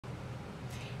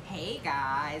Hey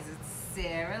guys, it's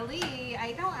Sarah Lee.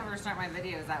 I don't ever start my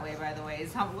videos that way, by the way,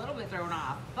 so I'm a little bit thrown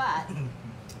off, but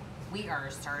we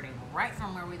are starting right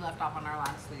from where we left off on our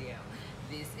last video.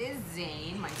 This is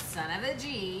Zane, my son of a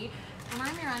G, and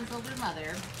I'm your unfiltered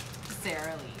mother,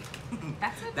 Sarah Lee.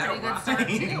 That's a pretty good start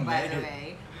too, by the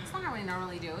way. It's not how we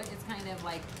normally do it. It's kind of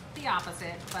like the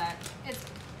opposite, but it's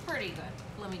pretty good.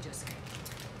 Let me just say.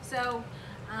 So,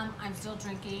 I'm still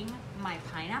drinking my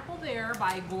pineapple beer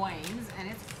by Goins, and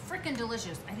it's freaking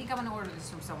delicious. I think I'm gonna order this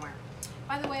from somewhere.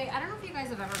 By the way, I don't know if you guys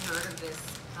have ever heard of this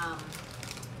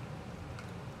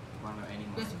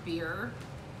this beer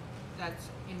that's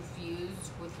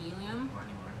infused with helium.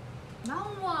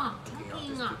 No,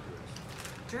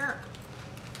 jerk.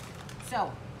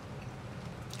 So,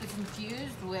 it's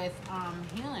infused with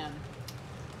helium.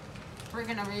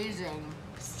 Freaking amazing.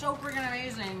 So freaking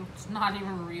amazing. It's not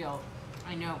even real.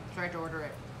 I know. Tried to order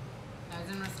it. I was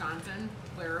in Wisconsin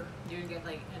where you can get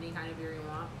like any kind of beer you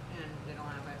want and they don't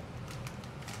have it.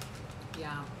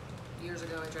 Yeah. Years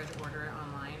ago I tried to order it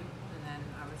online and then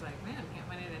I was like, man, can't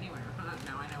find it anywhere.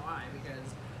 Now I know why, because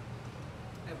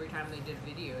every time they did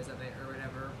videos of it or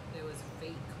whatever, it was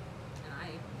fake. And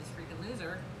I, this freaking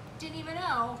loser, didn't even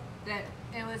know that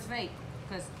it was fake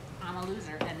because I'm a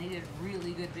loser and they did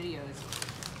really good videos.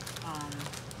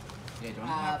 Yeah, don't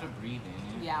have to breathe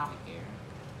in it. Yeah. The air.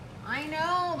 I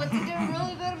know, but they did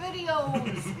really good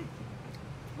videos.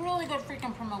 Really good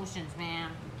freaking promotions,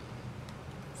 man.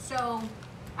 So,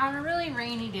 on a really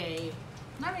rainy day,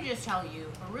 let me just tell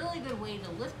you, a really good way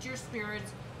to lift your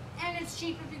spirits, and it's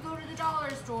cheap if you go to the dollar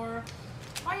store,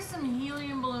 buy some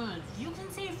helium balloons. You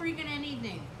can say freaking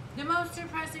anything. The most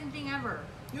depressing thing ever.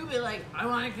 You'll be like, I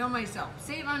want to kill myself.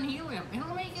 Say it on helium.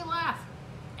 It'll make you laugh.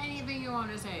 Anything you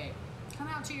want to say. Come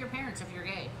out to your parents if you're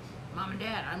gay. Mom and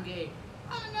Dad, I'm gay.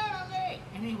 Mom and Dad, I'm gay.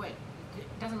 Anyway,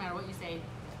 it doesn't matter what you say.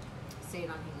 Say it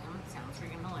on helium. It sounds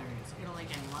freaking hilarious. It'll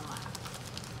make anyone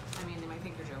laugh. I mean, they might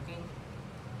think you're joking.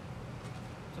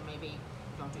 So maybe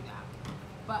don't do that.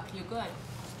 But you could.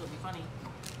 It'll still be funny.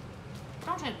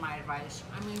 Don't take my advice.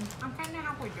 I mean, I'm kind of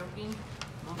halfway joking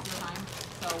most of the time.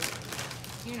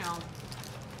 So, you know,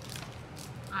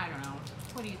 I don't know.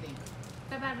 What do you think? Is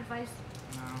that bad advice?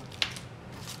 No.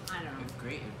 I don't know. It's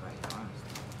great advice,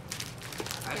 honestly.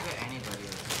 I bet anybody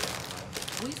would say that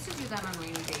advice. We used to do that on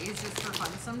rainy days just for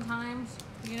fun sometimes,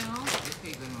 you know? You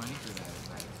pay good money for that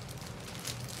advice.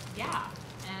 Yeah,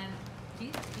 and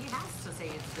he has to say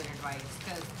it's good advice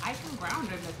because I can ground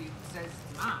him if he says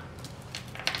it's not.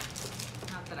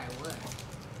 Not that I would.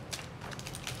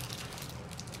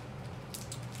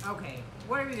 Okay,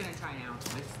 what are we gonna try now?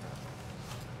 This stuff.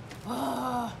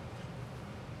 Oh.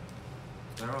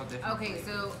 They're all different. Okay,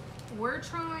 flavors. so we're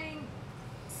trying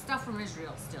stuff from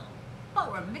Israel still, but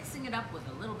we're mixing it up with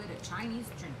a little bit of Chinese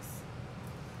drinks.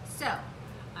 So,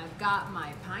 I've got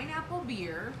my pineapple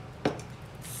beer,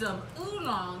 some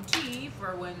oolong tea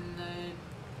for when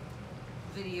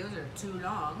the videos are too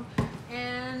long,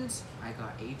 and I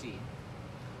got AD.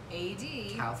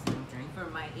 AD Calcium drink. for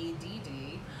my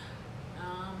ADD,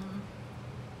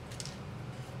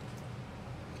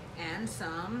 and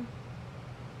some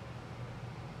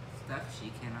Stuff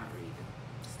she cannot read.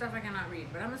 stuff I cannot read,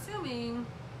 but I'm assuming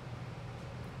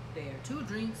they are two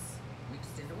drinks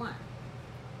mixed into one,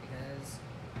 because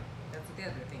that's what the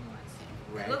other thing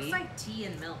was. Ready? It looks like tea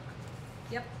and milk.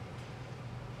 Yep.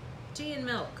 Tea and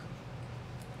milk.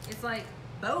 It's like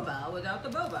boba without the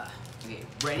boba. Okay,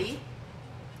 ready?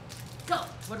 Go!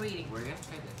 What are we eating? We're gonna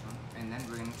try this one, and then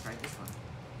we're gonna try this one.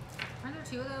 Aren't there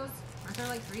two of those? Aren't there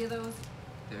like three of those?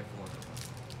 There are 4 of them.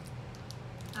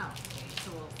 Oh, okay.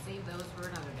 So we'll save those for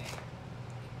another day.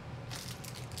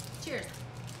 Cheers.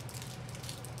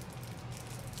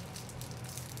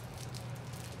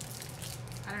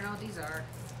 I don't know what these are.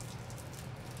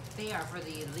 They are for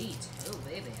the elite. Oh,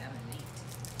 baby, I'm elite.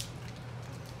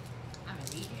 I'm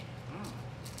elite.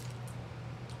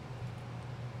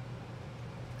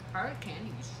 Hard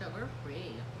candy, sugar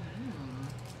free.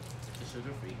 It's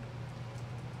sugar free.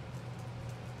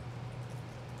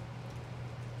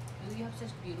 Ooh, you have such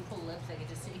beautiful lips. I could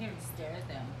just sit here and stare at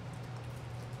them.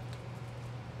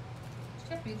 She's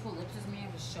got beautiful lips. Doesn't mean I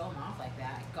have to show them off like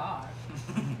that. Gosh.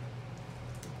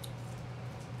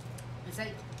 It's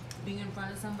like being in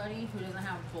front of somebody who doesn't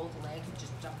have both legs and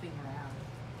just jumping around.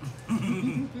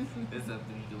 There's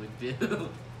something you would do.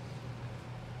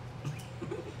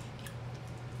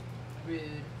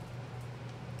 Rude.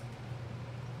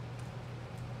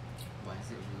 Why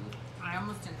is it rude? I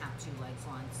almost didn't have 2 legs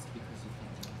once. Because you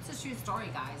can't do it. It's a true story,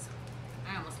 guys.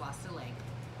 I almost lost a leg.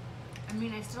 I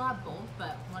mean, I still have both,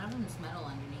 but one of them is metal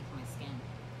underneath my skin.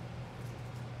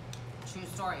 True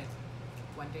story.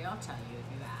 One day I'll tell you if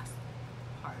you ask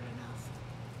hard enough.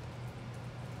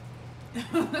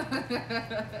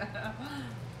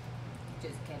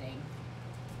 Just kidding.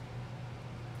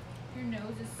 Your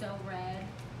nose is so red.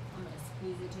 I'm gonna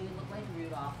squeeze it till you look like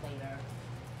Rudolph later.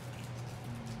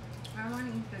 I don't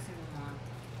want to eat this anymore.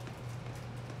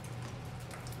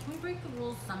 Can we break the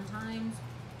rules sometimes?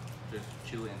 Just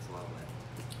chew it and swallow it.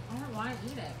 I don't want to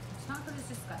eat it. It's not because it's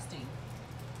disgusting.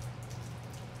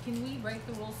 Can we break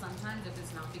the rules sometimes if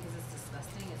it's not because it's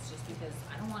disgusting? It's just because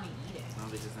I don't want to eat it. No,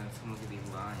 because then someone could be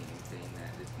lying and saying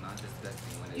that it's not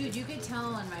disgusting when it is. Dude, you could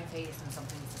disgusting. tell in my face when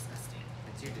something's disgusting.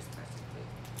 It's your disgusting face.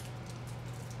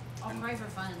 I'll cry for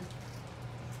fun.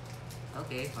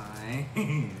 Okay, fine.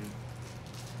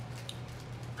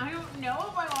 I don't know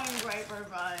if I want to cry for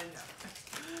fun.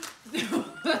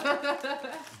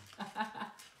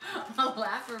 I'll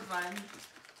laugh for fun.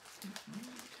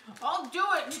 I'll do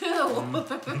it too. I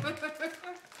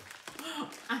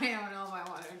don't know if I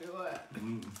want to do it.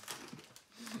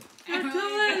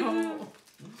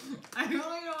 I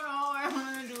really don't know if I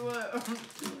want to do it.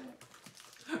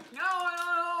 No, I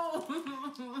don't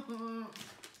know.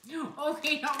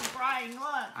 Okay, I'm crying.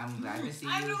 Look. I'm glad to see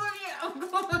I'm you. doing it. I'm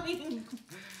going.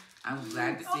 I'm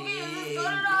glad to see Okay, is this you.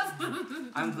 good enough?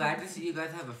 I'm glad to see you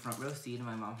guys have a front row seat and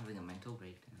my mom having a mental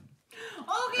breakdown.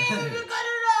 Okay, this is good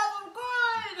enough. I'm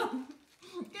crying.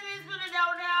 Can you spit it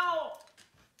out now?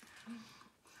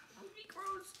 Be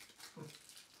gross.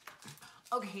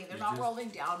 Okay, they're not rolling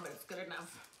down, but it's good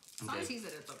enough. As long as he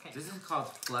said it's okay. This is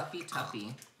called Fluffy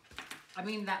Tuffy. I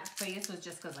mean, that face was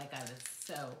just because, like, I was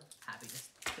so happy to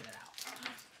spit it out.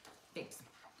 Thanks.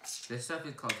 This stuff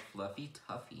is called Fluffy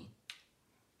Tuffy.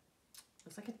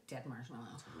 Looks like a dead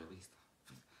marshmallow. It's really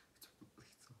soft. It's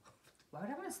really soft. Why would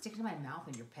I want to stick it in my mouth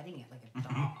when you're petting it like a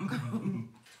dog?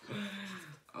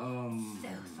 So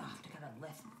soft. I got a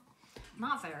lisp.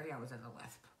 Not fair. He always has a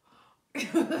lisp.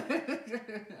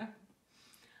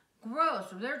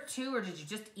 Gross. Were there two, or did you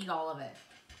just eat all of it?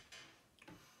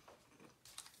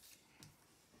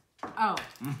 Oh.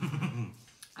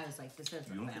 I was like, this is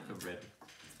You don't get the red.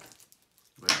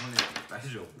 Red one is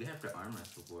special. We have to arm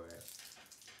wrestle for it.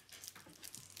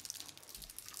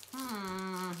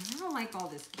 I don't like all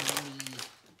this candy.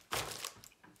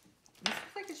 This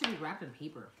looks like it should be wrapped in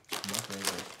paper. What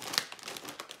flavor?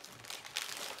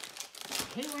 I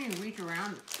hate when you reach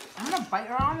around. I'm gonna bite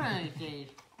your arm in these days.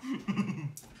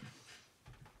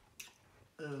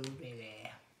 Oh, baby.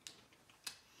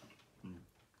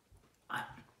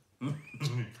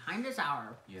 Kind of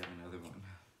sour. You have another one.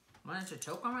 Wanted to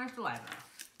choke on my saliva.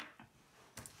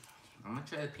 I'm gonna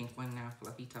try the pink one now.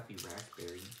 Fluffy Tuffy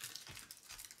Raspberry.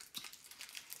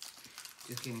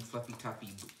 Just kidding, Fluffy Tuffy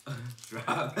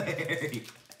Strawberry.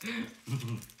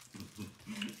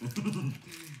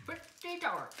 Pretty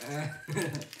dark.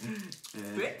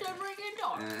 Pretty freaking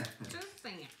dark. Just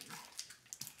saying.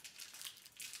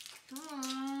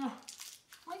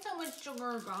 Why so much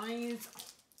sugar, guys?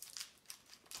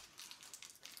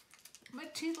 My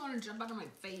teeth want to jump out of my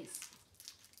face.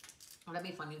 Oh, that'd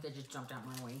be funny if they just jumped out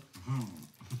my way.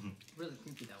 Really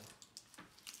creepy though.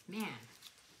 Man.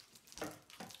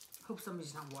 Hope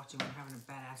somebody's not watching when we're having a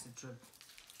bad acid trip.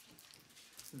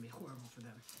 It's gonna be horrible for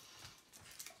them.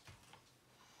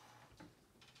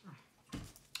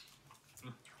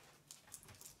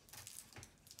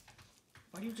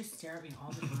 Why do you just stare at me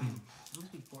all the time? You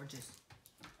must be gorgeous.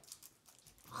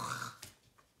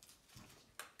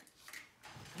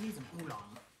 I need some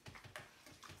oolong.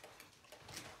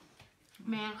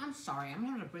 Man, I'm sorry. I'm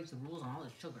gonna break the rules on all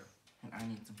this sugar. And I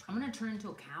need some. I'm gonna turn into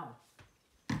a cow.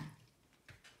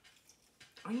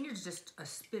 I need just a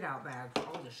spit out bag for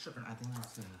all this sugar. I think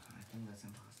that's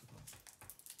impossible.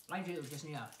 I do, just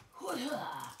need a.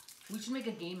 We should make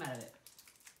a game out of it.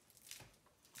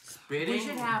 Spitting? We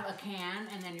should have a can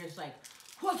and then just like.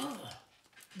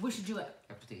 We should do it.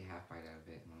 I have to take a half bite out of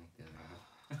it and like the other half.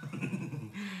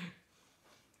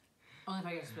 Only if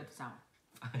I get to spit this out.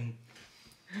 Fine.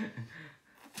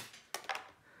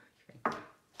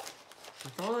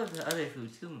 With all of the other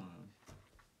food too, Mom.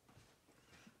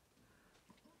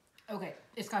 Okay,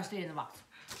 it's gotta stay in the box.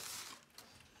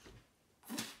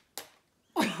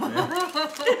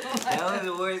 That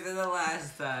was worse than the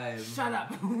last time. Shut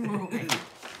up. Okay.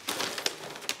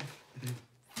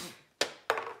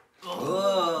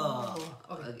 Oh.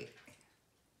 Okay.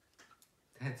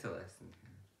 That's a lesson.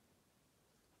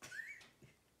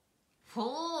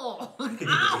 Full.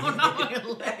 Ow, not my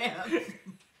lips.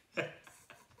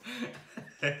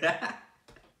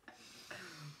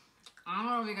 I don't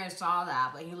know if you guys saw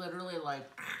that, but he literally like,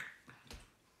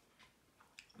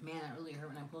 man, that really hurt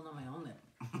when I pulled on my own lip.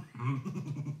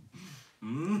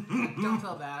 Don't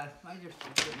feel bad. I just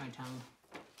bit my tongue.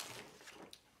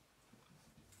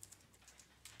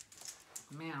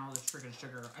 Man, all this freaking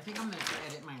sugar. I think I'm gonna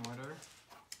edit my order.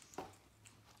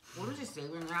 What does it say?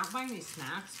 When you're out buying these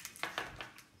snacks,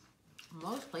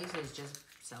 most places just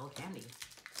sell candy.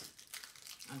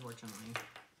 Unfortunately.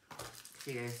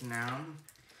 Okay guys, now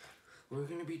we're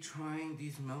gonna be trying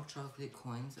these milk chocolate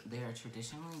coins. They are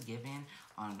traditionally given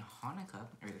on Hanukkah,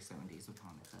 or the 7 days of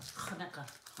Hanukkah.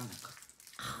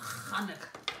 Hanukkah.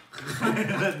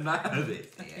 Not how they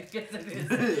say it. Yes, it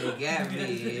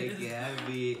is. It got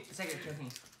me. It's like you're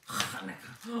cooking.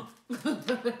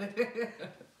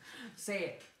 Say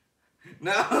it.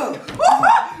 No!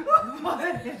 What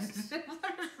is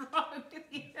wrong with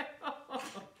you?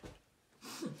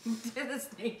 Did the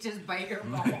snake just bite your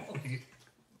ball?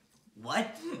 What?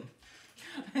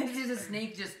 Did the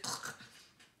snake just...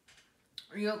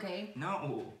 Are you okay?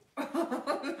 No.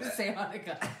 Say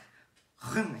Hanukkah.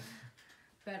 Hanukkah.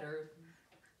 Better.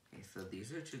 Okay, so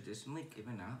these are traditionally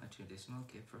given out, a traditional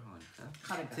gift for Hanukkah.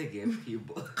 Hanukkah. To give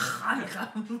people.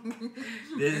 Hanukkah.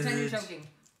 This Pretend you're is choking.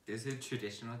 This is a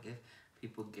traditional gift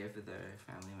people give their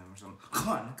family members on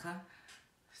Hanukkah.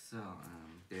 So,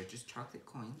 they're just chocolate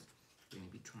coins. We're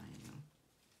gonna be trying them.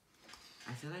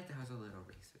 I feel like that was a little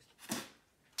racist.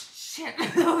 Shit,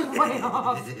 that was way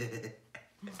off.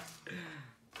 That's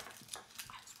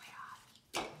way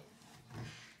off.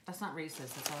 That's not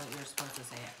racist. That's how you're supposed to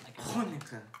say it. Like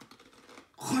Hanukkah.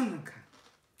 Hanukkah.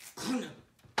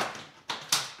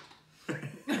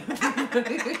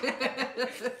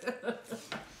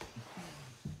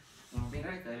 I think I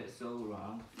said it so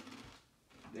wrong.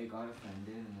 They got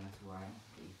offended, and that's why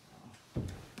they fell.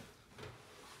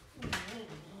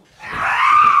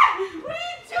 What are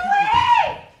you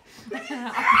doing?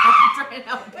 I'm trying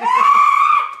out.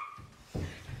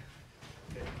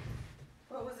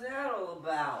 What was that all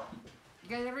about? You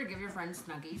guys ever give your friends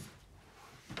Snuggies?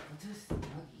 What's a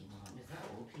snuggie, Mom? Is that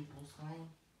old people's slang?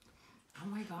 Oh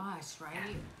my gosh,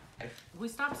 right? We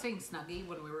stopped saying Snuggie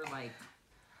when we were like,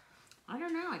 I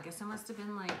don't know, I guess I must have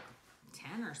been like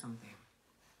 10 or something.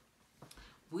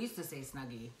 We used to say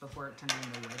Snuggie before it turned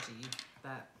into Wedgie,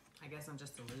 but I guess I'm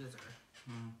just a loser.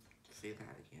 Say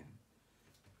that again.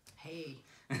 Hey,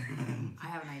 I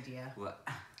have an idea. What?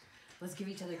 Let's give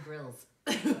each other grills.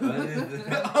 What is this?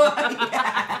 Oh,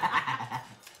 yeah.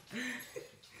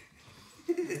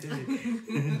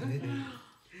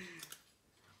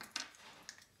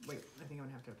 Wait, I think I'm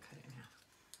gonna have to cut it in half.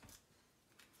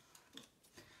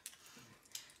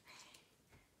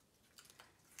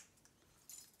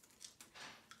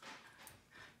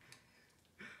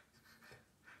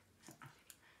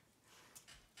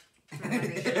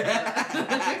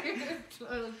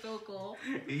 I look so cool.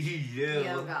 You do.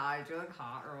 Yo, guys, you look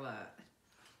hot or what?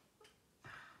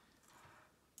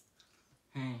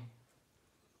 Hey.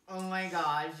 Oh my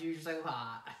gosh, you're so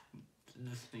hot.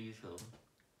 Just use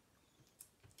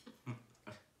them.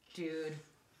 Dude,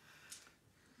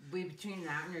 between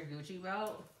that and your Gucci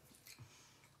belt.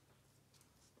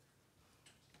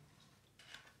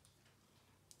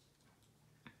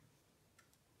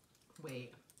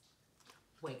 Wait,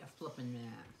 a flipping minute.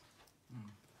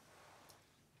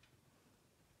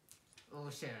 Oh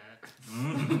shit.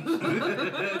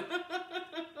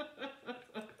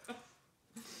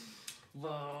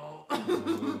 Whoa.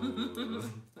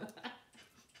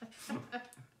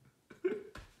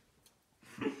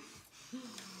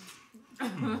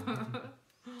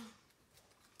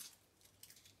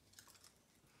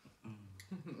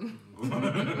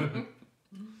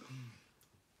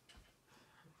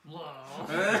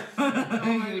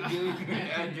 You do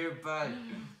and your butt.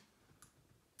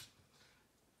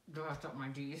 Do I stop my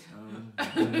teeth?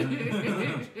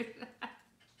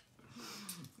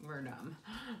 We're dumb.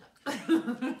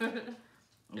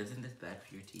 Isn't this bad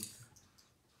for your teeth?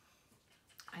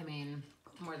 I mean,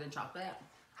 more than chocolate.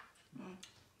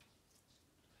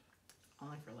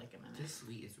 Only for like a minute. This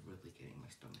sweet is really getting my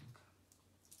stomach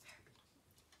happy.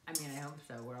 I mean, I hope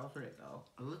so. Where else would it go?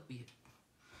 Oh, look,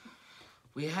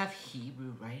 we have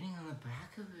Hebrew writing on the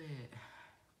back of it.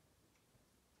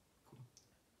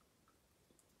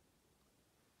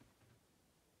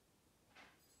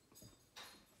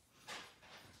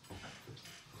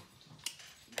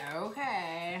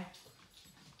 Okay.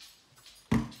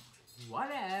 What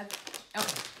if?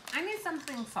 Okay, I need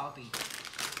something salty.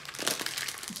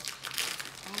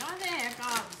 What the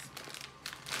hiccups?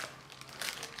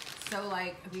 So,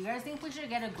 like, if you guys think we should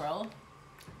get a grill,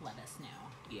 let us know.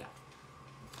 Yeah.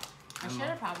 I should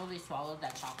have probably swallowed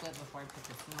that chocolate before I put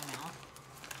this in my mouth.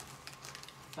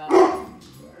 But,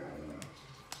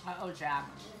 uh-oh, Jack.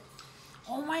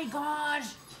 Oh my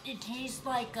gosh! It tastes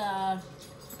like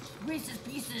Reese's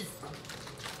Pieces.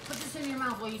 Put this in your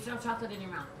mouth while you stuff chocolate in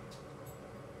your mouth.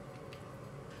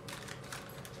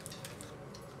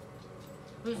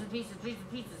 Reese's Pieces, Reese's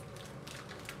Pieces.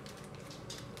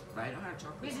 But I don't have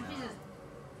chocolate. Reese's in my Pieces.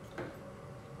 mouth.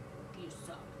 You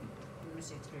suck. You missed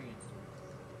the experience.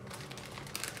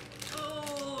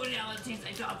 Oh, now it tastes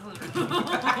like chocolate. Go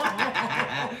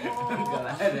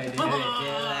ahead, I did it.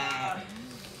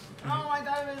 Oh, I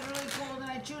thought it was really cool, and then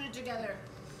I chewed it together.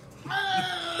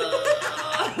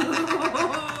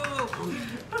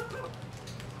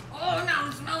 Oh, now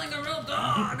I'm smelling a real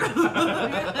dog.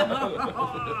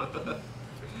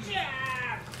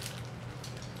 Yeah.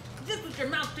 Is this what your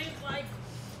mouth tastes like?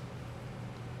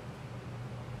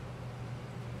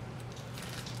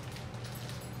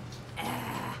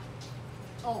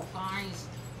 Oh, guys.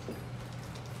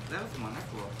 That was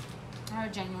wonderful. I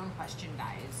have a genuine question,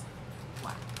 guys.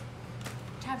 What?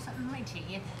 To have something in my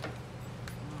teeth.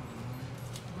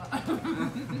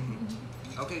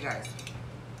 Okay, guys.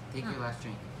 Take your last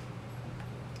drink.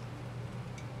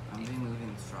 I'm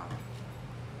removing the straw.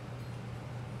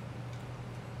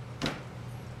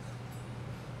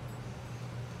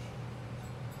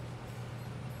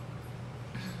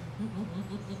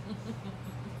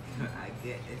 I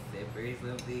get a sip or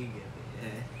something.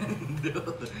 No.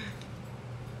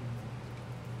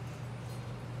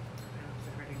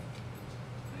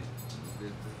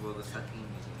 Well, the sucking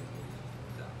is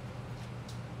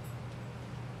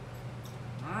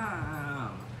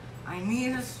I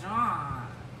need a straw.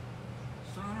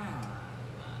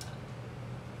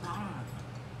 I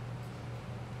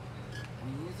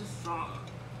need a straw.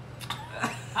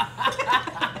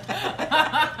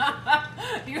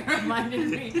 You reminded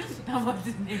me of what's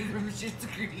his name from Schitt's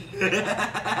Creek.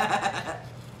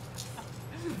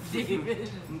 David.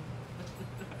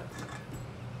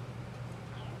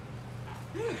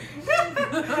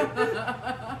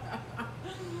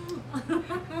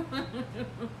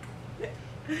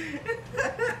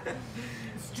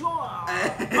 Straw.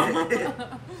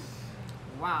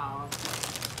 Wow.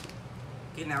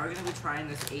 Okay, now we're gonna be trying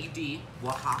this AD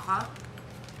Wahaha.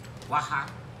 Waha.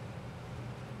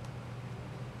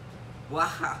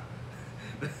 Waha.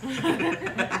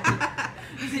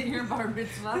 Is it your bar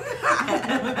mitzvah?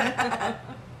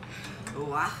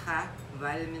 Waha.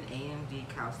 Vitamin A and D,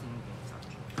 calcium, and such.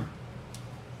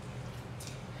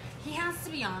 He has to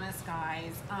be honest,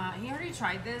 guys. He already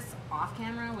tried this off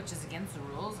camera, which is against the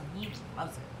rules, and he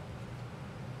loves it.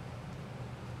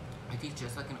 I think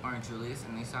just like an Orange Julius,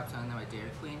 and they stopped selling them at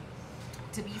Dairy Queen.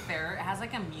 To be fair, it has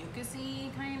like a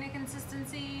mucusy kind of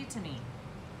consistency to me.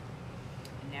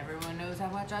 And everyone knows how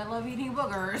much I love eating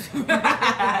boogers.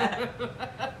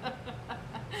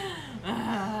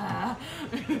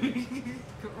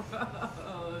 Gross.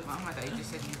 Mom, I thought you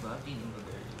just said you loved eating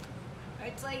boogers.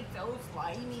 It's like so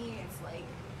slimy. It's like.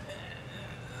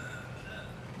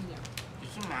 Yeah.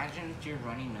 Just imagine your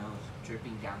runny nose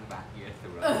dripping down the back of your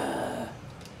throat.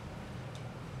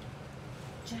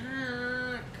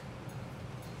 Jack.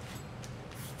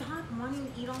 Stop wanting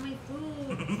to eat all my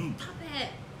food. Stop it.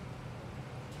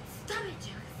 Stop it,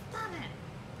 Jack. Stop it.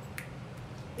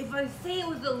 If I say it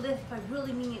was a lisp, I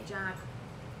really mean it, Jack.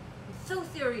 I'm so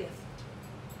serious.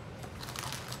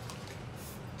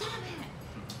 Stop it.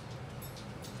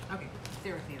 Okay,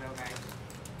 seriously though, guys.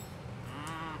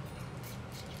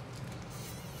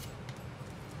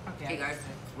 Okay, Hey guys,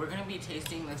 we're gonna be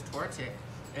tasting this tortic.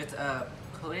 It's a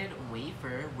coated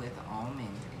wafer with almond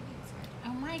inside.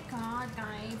 Oh my god,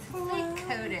 guys. It's like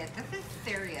coated. This is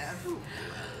serious.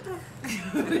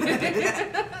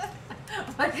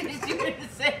 What did you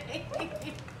say?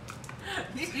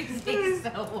 Did you say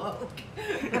so woke?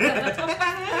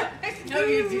 No,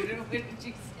 you didn't. What did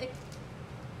you say?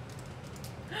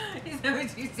 Is that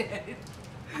what you said?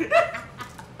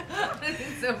 This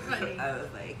is so funny. I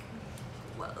was like,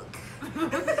 woke.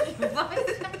 What?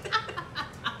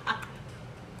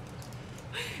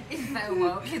 It's so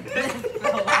woke. It's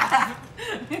so laugh.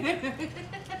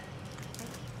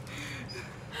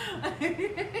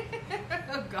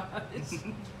 Oh gosh.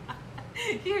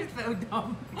 You're so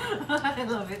dumb. I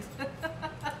love it.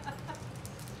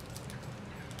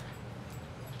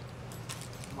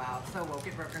 Wow, so woke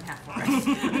it broke in half for us.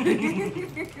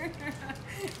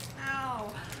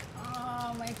 Ow.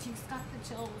 Oh, my cheeks got the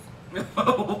chills. I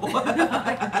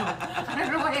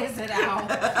don't know why I said ow.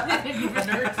 It didn't even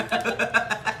hurt.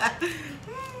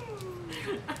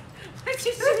 Why'd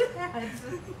you do that?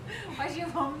 Why'd you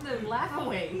hum the laugh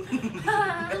away?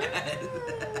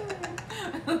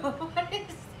 What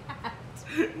is that?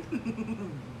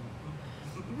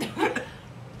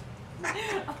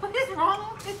 What is wrong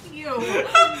with you?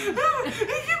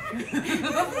 It keeps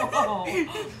Hey.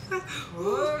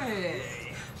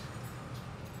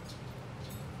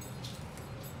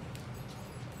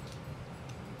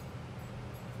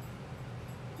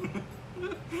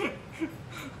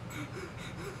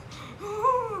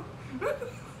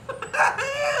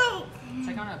 So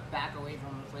I kind of back away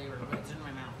from the flavor, but it's in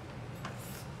my mouth.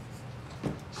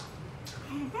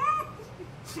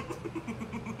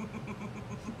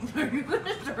 Are you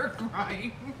gonna start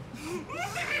crying?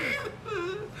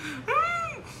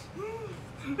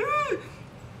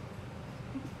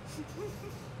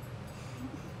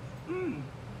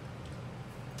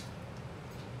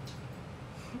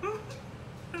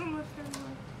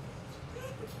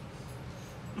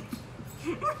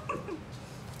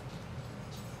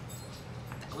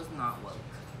 That was not woke.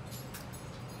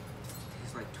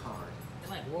 It's like tar. It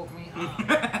like woke me up.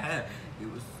 It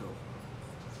was so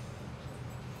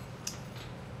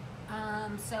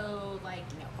So like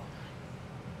no.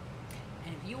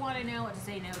 And if you want to know what to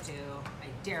say no to, I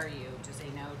dare you to say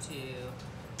no to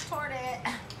toward it.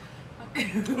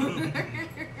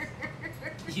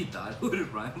 You thought it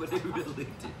would rhyme, but it really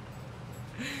did.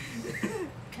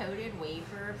 Coated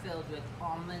wafer filled with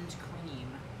almond cream.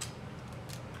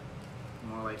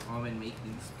 More like almond make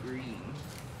me scream.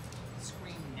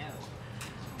 Scream no.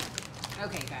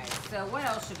 Okay guys, so what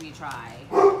else should we try?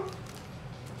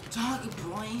 Doggy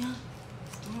boy.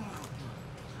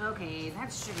 Okay,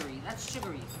 that's sugary. That's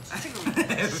sugary. That's sugary.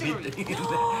 That's sugary. Everything is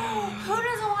Who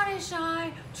doesn't want to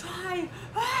try?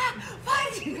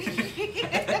 Fight!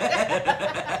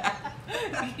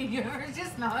 You're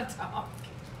just not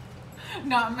talking.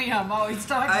 Not me. I'm always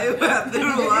talking. I have to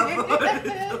laugh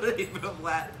from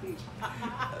laughing.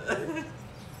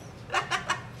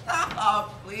 Oh,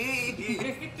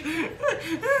 please.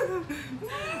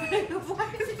 Why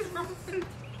is he wrong?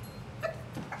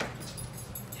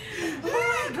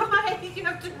 Oh my god, you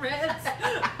have to rest.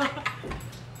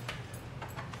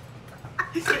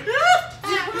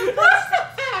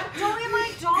 Don't get my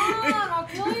dog, I'll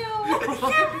kill you. I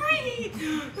can't breathe.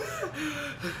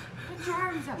 Put your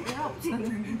arms up, it helps.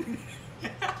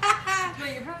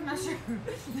 Wait, you're probably not sure.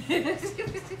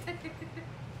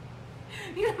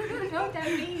 You don't even know what that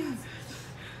means.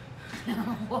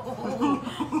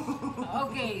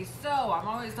 Okay, so I'm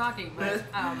always talking, but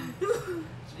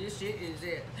this shit is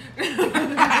it.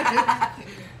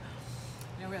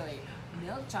 No, really.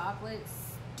 Milk chocolate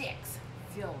sticks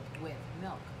filled with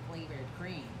milk flavored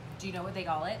cream. Do you know what they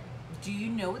call it? Do you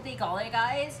know what they call it,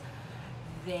 guys?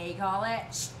 They call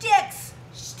it sticks.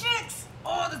 Sticks.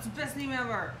 Oh, that's the best name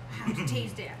ever. I have to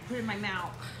taste it. Put it in my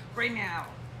mouth right now.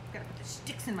 Gotta put the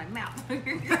sticks in my mouth.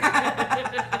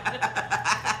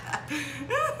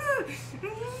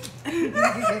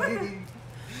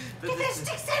 Get the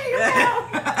sticks out of your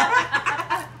mouth!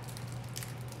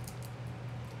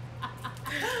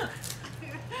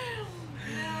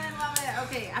 No, I love it.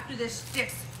 Okay, after this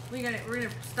sticks, we're gonna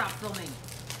stop filming.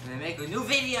 And make a new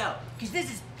video. Cause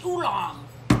this is oolong.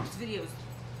 This video is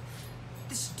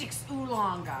the sticks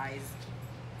oolong, guys.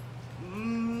 I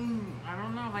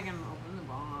don't know if I can open the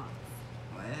box.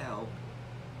 Well.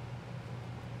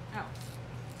 Oh.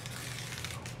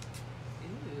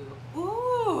 Ooh.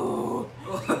 Ooh!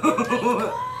 Oh my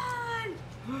god!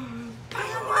 I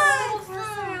have little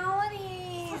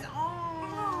personalities!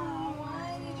 Oh,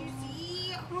 what did you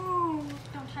see? Oh,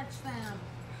 don't touch them.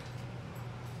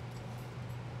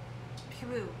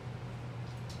 Peekaboo.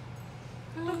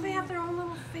 Look, they have their own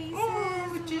little faces. Oh,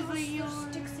 which is little like yours.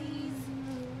 Stixies.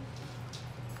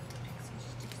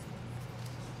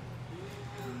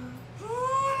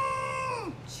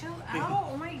 Chill out.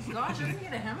 Oh my gosh, I'm gonna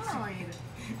get a hemorrhoid.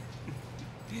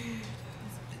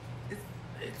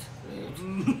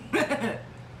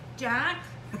 Jack?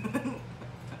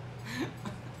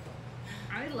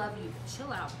 I love you.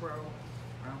 Chill out, bro.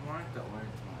 I want the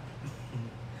orange one.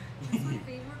 That's my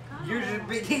favorite color. You're just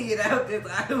picking it out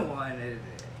because I wanted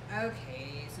it.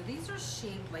 Okay, so these are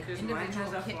shaped like Because mine individual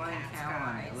has a Kit flying Kats, cow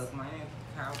on guys. it. Look, mine has a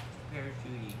cow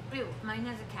parachuting. Ew, mine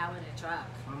has a cow in a truck.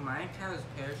 Well, my cow is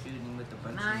parachuting with a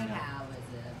bunch My of milk. cow is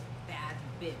a bad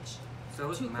bitch. So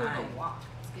is Too cool mine. to walk.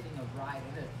 It's getting a ride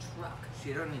in a truck.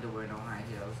 She don't need to wear no high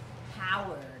heels.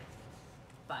 Powered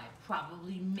by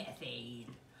probably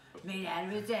methane made out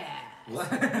of its ass. What?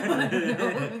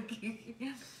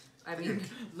 I mean,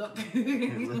 look.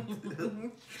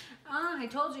 Ah, I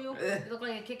told you. You look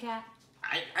like a Kit Kat.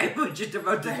 I was just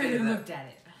about to I say that. looked at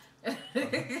it.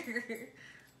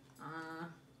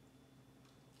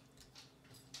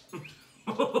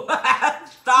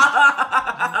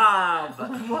 Stop!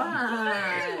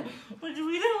 What? But you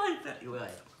eat it like that? You were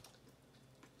like...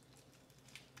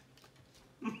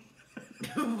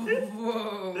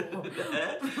 Whoa.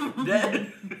 That's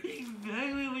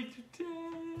exactly what you did.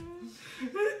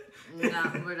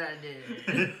 Not what I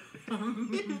did.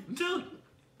 Don't.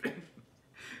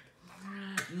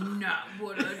 Not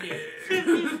what I did.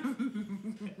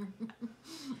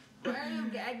 Why are you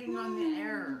gagging on the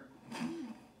air?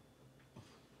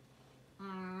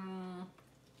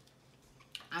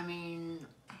 I mean,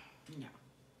 no.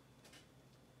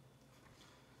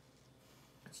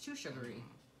 It's too sugary.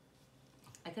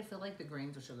 I could feel like the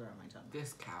grains of sugar on my tongue.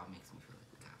 This cow makes me feel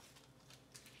like a cow.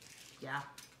 Yeah.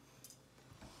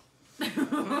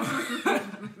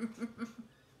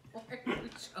 Why are you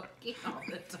choking all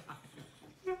the time?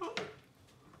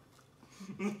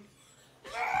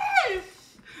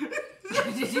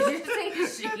 Did you just say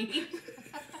sheep?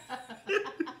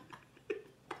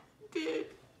 Did.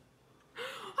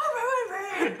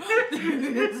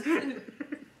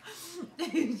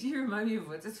 You remind me of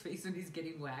what's his face when he's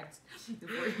getting waxed? The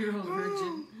 4-year-old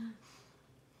virgin.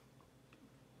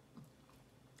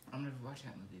 I've never watched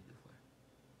that movie before.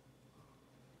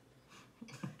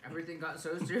 Everything got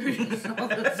so serious all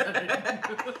of a sudden.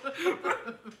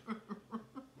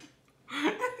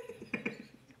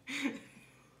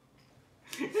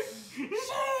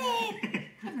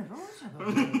 I've never watched that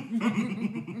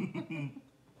movie.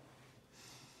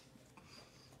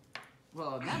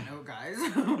 Well, on that note, guys.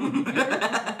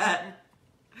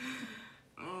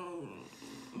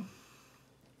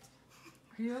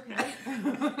 Are you okay?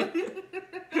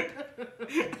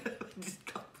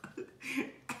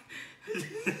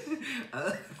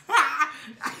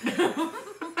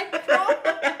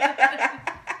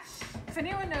 If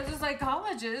anyone knows a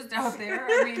psychologist out there,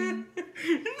 I mean,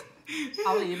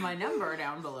 I'll leave my number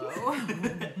down below.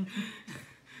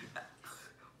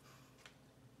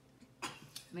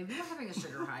 Maybe we're having a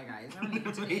sugar high, guys. I don't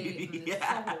eat today. And it's a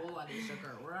whole lot of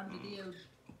sugar. We're on video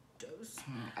dose.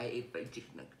 I ate my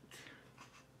chicken nuggets.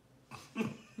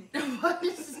 What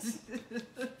is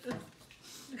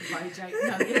my giant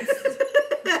nuggets?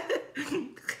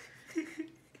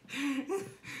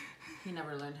 He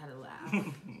never learned how to laugh.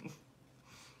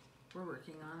 We're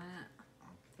working on it.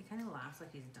 He kind of laughs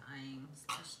like he's dying.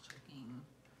 Slash choking.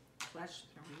 Slash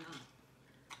throwing up.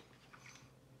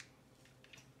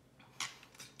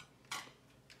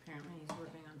 Apparently he's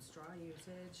working on straw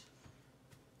usage.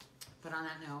 But on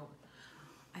that note,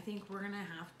 I think we're gonna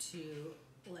have to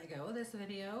let go of this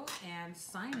video and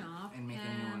sign off And make a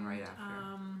new one right after.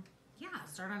 Yeah,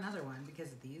 start another one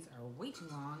because these are way too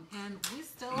long and we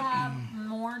still have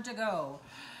more to go.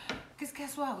 Because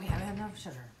guess what? We haven't had enough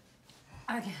sugar.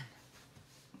 Again.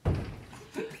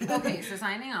 Okay, so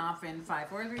signing off in 5,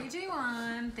 4, 3, 2,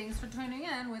 1. Thanks for tuning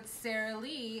in with Sarah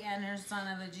Lee and her son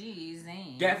of a G,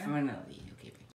 Zane. Definitely.